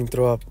gonna fucking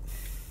throw up.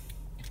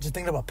 Just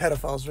thinking about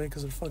pedophiles, right?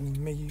 Because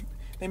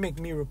they make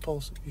me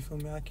repulsive. You feel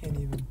me? I can't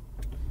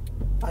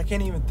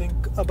even think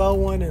about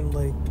one and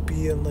like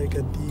be in like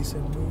a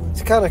decent mood.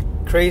 It's kind of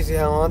crazy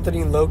how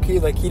Anthony low-key,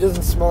 like he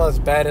doesn't smell as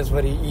bad as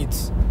what he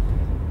eats.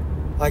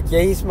 Like,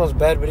 yeah, he smells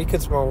bad, but he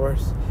could smell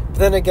worse. But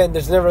then again,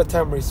 there's never a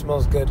time where he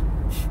smells good.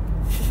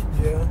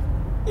 Yeah.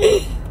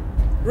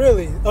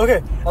 Really?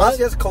 Okay. Unless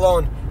he has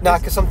cologne. Nah,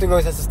 because something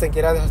always has to stink.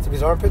 It either has to be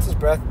his armpits, his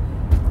breath,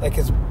 like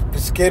his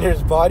skin or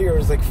his body, or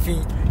his like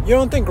feet. You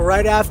don't think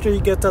right after he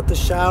gets out the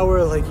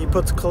shower, like he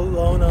puts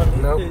cologne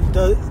on? Nope.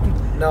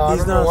 No, I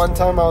remember one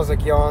time I was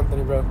like, yo,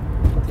 Anthony, bro,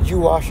 did you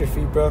wash your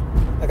feet, bro?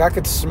 Like, I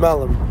could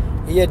smell him.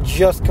 He had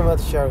just come out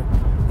the shower.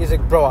 He's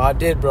like, bro, I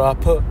did, bro. I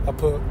put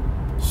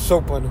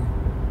soap on him.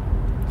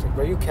 It's like,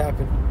 bro, you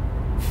capping.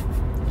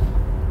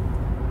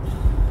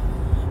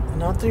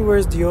 And Anthony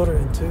wears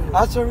deodorant, too.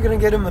 That's why we're going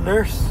to get him a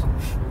nurse.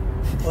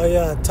 Oh,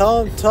 yeah.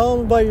 Tell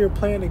him about your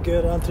plan to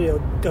get Anthony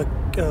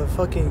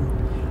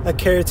a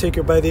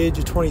caretaker by the age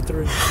of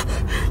 23.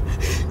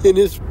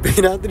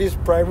 In Anthony's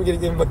prime, we're going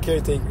to give him a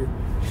caretaker.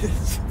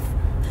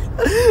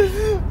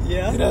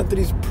 Yeah. In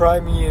Anthony's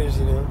prime years,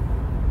 you know.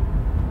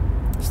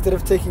 Instead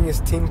of taking his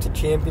team to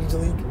Champions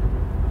League,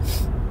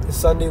 his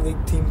Sunday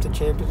League team to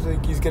Champions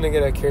League, he's going to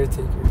get a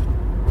caretaker.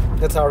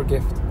 That's our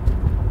gift.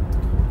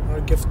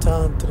 a gift to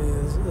Anthony.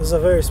 It's a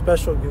very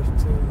special gift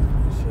too.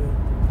 Shit.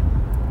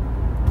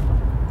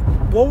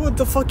 What would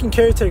the fucking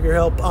caretaker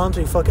help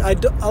Anthony?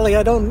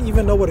 I don't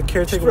even know what a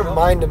caretaker. Just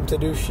remind him to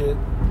do shit.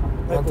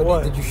 Like Anthony,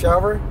 what? did you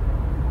shower?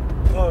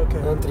 Oh, okay.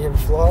 Anthony, have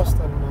you flossed?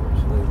 I don't know.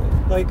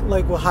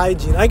 Like with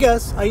hygiene. I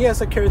guess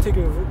a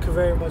caretaker could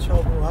very much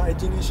help with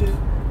hygiene and shit.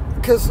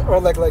 Or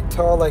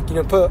tell,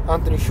 put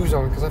Anthony's shoes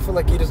on, because I feel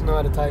like he doesn't know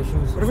how to tie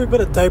shoes. What if we put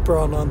a diaper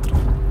on Anthony?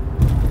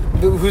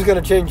 Who's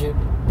gonna change it?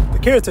 The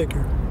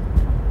caretaker.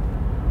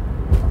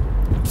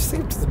 Just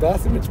take him to the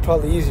bathroom. It's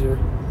probably easier.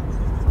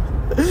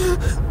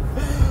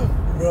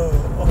 Bro,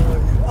 oh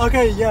my God.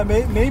 Okay, yeah,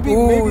 maybe.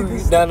 Ooh,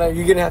 Maybe. No,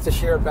 you're gonna have to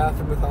share a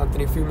bathroom with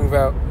Anthony if you move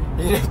out.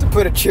 You're gonna have to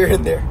put a chair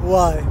in there.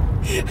 Why?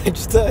 I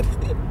just thought.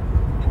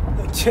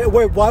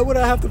 Wait, why would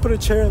I have to put a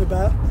chair in the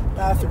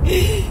bathroom?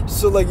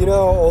 So,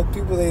 old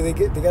people they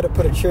gotta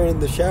put a chair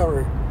in the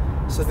shower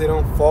so they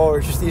don't fall.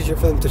 It's just easier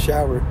for them to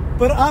shower.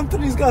 But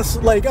Anthony's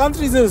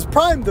Anthony's in his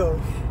prime though.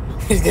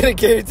 He's got a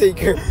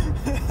caretaker.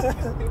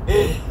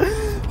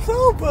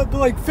 No,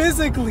 but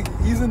physically,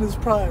 he's in his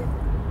prime.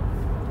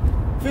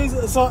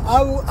 So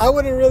I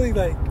wouldn't really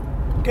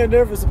get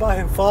nervous about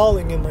him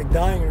falling and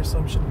dying or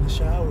some shit in the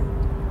shower.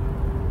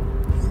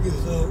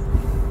 So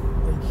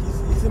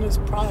he's in his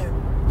prime.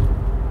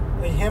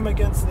 Him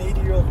against an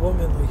 80-year-old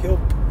woman,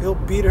 he'll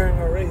beat her in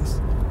a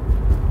race.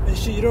 And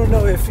you don't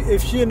know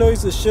if she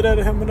annoys the shit out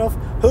of him enough,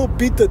 he'll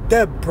beat the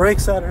dead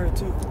brakes out of her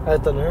too.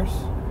 At the nurse?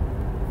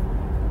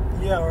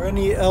 Yeah, or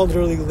any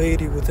elderly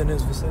lady within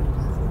his vicinity.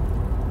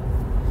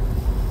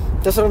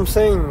 That's what I'm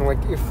saying.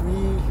 If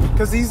we...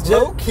 Because he's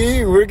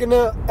low-key, we're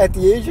gonna, at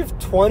the age of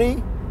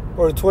 20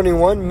 or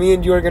 21, me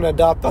and you are gonna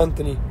adopt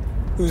Anthony,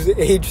 who's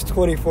age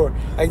 24.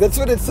 That's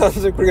what it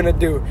sounds like we're gonna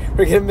do.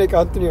 We're gonna make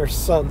Anthony our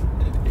son.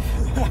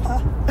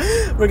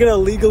 We're gonna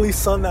legally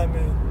son that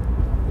man.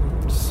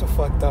 Just so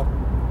fucked up.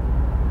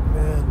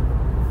 Man.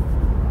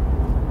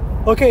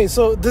 Okay,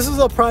 so this is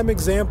a prime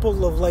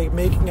example of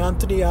making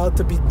Anthony out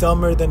to be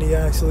dumber than he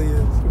actually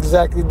is.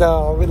 Exactly.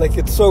 No,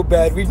 it's so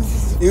bad. It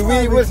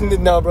really wasn't.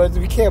 No, bro.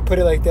 We can't put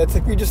it like that.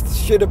 It's we just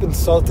straight up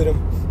insulted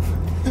him.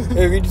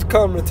 We just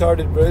call him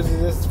retarded, bro.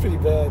 It's pretty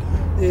bad.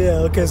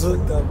 Yeah. Okay. So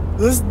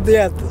this.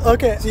 Yeah.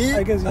 Okay. See,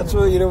 I guess that's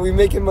what we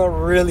make him out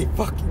really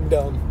fucking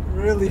dumb.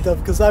 Really dumb.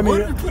 Because Why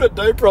did you put a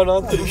diaper on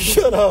Anthony?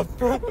 Shut up,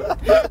 bro.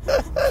 Shut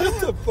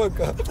the fuck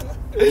up.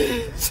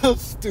 So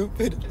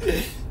stupid.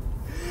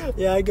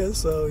 Yeah, I guess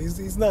so.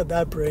 He's not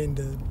that brain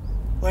dead.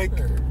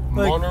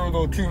 Mono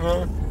go too,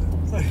 man.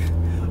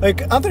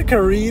 Anthony can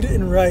read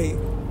and write.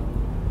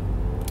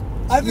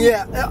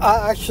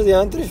 Actually,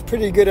 Anthony's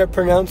pretty good at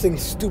pronouncing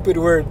stupid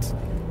words.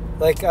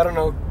 I don't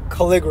know,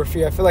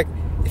 calligraphy. I feel like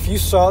if you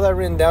saw that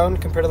written down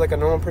compared to a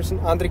normal person,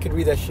 Anthony could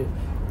read that shit,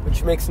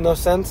 which makes no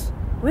sense.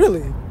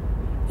 Really?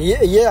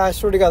 Yeah, I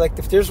swear to God,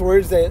 if there's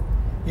words that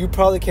you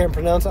probably can't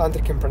pronounce,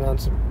 Anthony can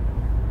pronounce them.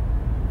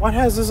 When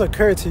has this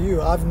occurred to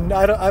you? I've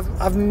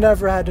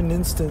never had an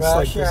instance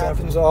like this. It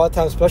happens all the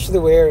time, especially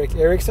with Eric.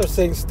 Eric starts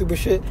saying stupid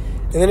shit,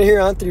 and then I hear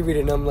Anthony read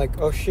it, and I'm like,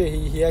 oh shit,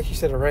 he actually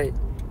said it right.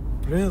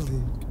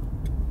 Really?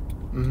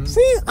 Mm-hmm.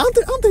 See,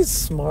 Anthony's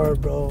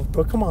smart, bro.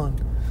 Bro, come on.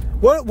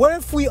 What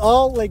if we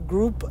all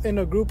group in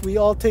a group? We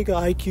all take an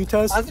IQ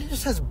test. Anthony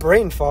just has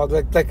brain fog,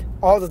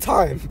 all the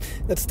time.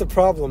 That's the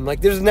problem.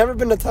 There's never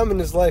been a time in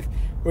his life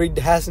where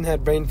he hasn't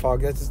had brain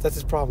fog. That's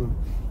his problem.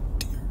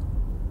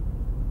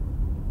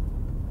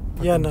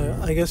 Yeah, no,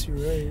 I guess you're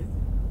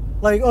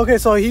right. Okay,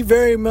 so he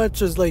very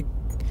much is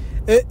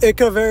it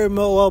could very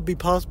well be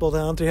possible that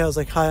Anthony has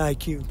high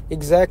IQ.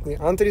 Exactly.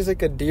 Anthony's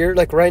like a deer.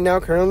 Right now,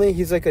 currently,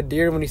 he's like a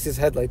deer when he sees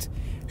headlights.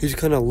 He just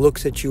kind of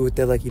looks at you with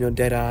that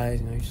dead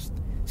eyes. He's just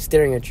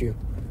staring at you.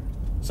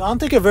 So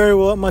Anthony could very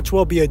much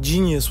be a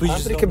genius.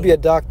 Anthony could be a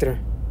doctor.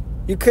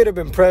 You could have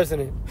been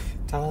president.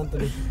 Tell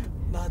Anthony.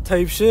 Nah,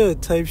 type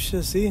shit.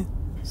 See.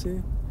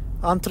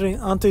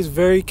 Anthony's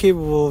very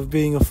capable of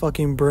being a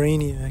fucking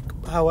brainiac.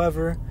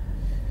 However,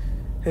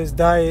 his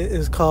diet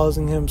is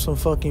causing him some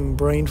fucking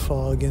brain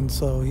fog, and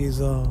so he's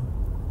I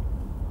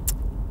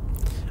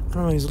don't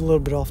know, he's a little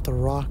bit off the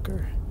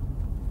rocker.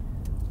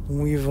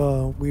 We've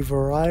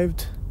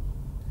arrived.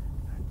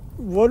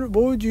 What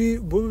would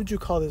you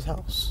call this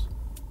house?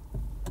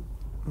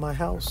 My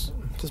house.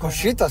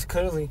 Cositas,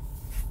 curly.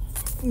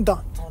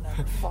 Don't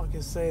ever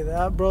fucking say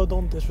that, bro.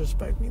 Don't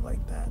disrespect me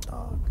like that,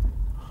 dog.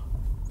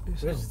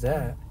 Where's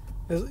that?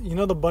 You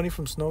know the bunny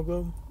from Snow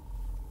Globe?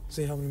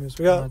 See how many minutes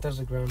we got? That's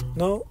the ground.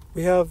 No,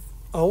 we have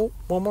 1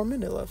 more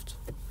minute left.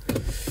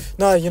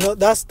 Nah,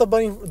 that's the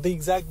bunny, the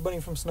exact bunny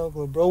from Snow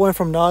Globe, bro. Went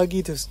from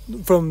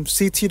Nagi from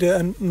CT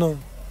to no.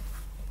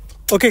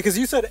 Okay, because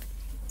you said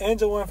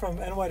Angel went from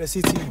NY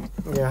to CT.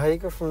 Yeah, how you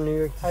go from New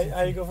York?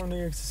 How you go from New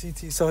York to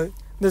CT? So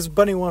this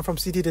bunny went from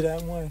CT to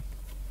NY.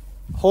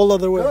 Whole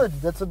other way.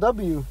 Good, that's a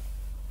W.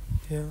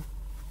 Yeah.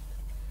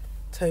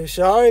 Tell you,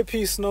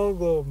 R.I.P. Snow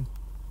Globe.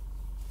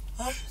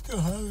 I still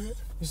have it.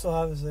 You still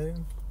have it saved?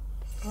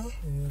 Huh?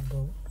 Yeah,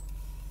 bro.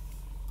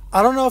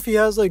 I don't know if he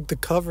has the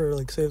cover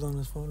saved on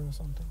his phone or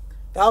something.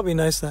 That would be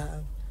nice to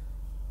have.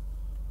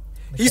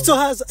 He still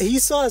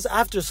has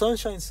After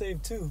Sunshine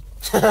saved too.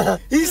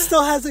 He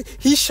still has it.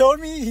 He showed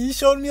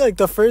me like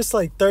the first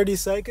like 30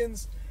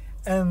 seconds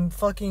and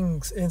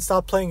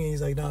stopped playing it.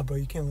 He's like, nah, bro,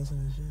 you can't listen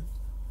to this shit.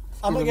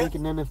 I'm gonna make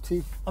an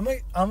NFT. I'm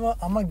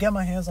gonna get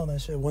my hands on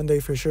that shit one day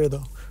for sure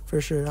though. For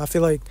sure. I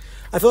feel like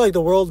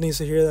the world needs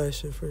to hear that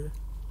shit for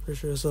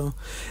sure. So,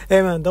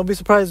 hey man, don't be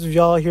surprised if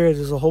y'all hear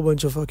there's a whole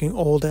bunch of fucking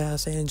old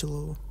ass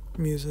Angelo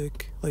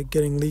music like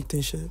getting leaked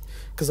and shit.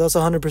 Cause that's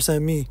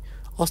 100% me.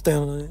 I'll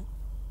stand on it.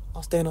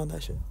 I'll stand on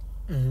that shit.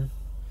 Mm-hmm.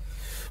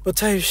 But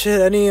tell you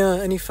shit.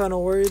 Any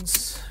final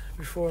words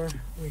before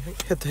we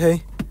hit the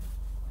hay?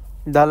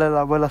 Dale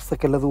la abuela hasta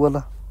que le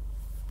duela.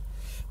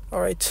 All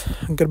right.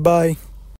 Goodbye.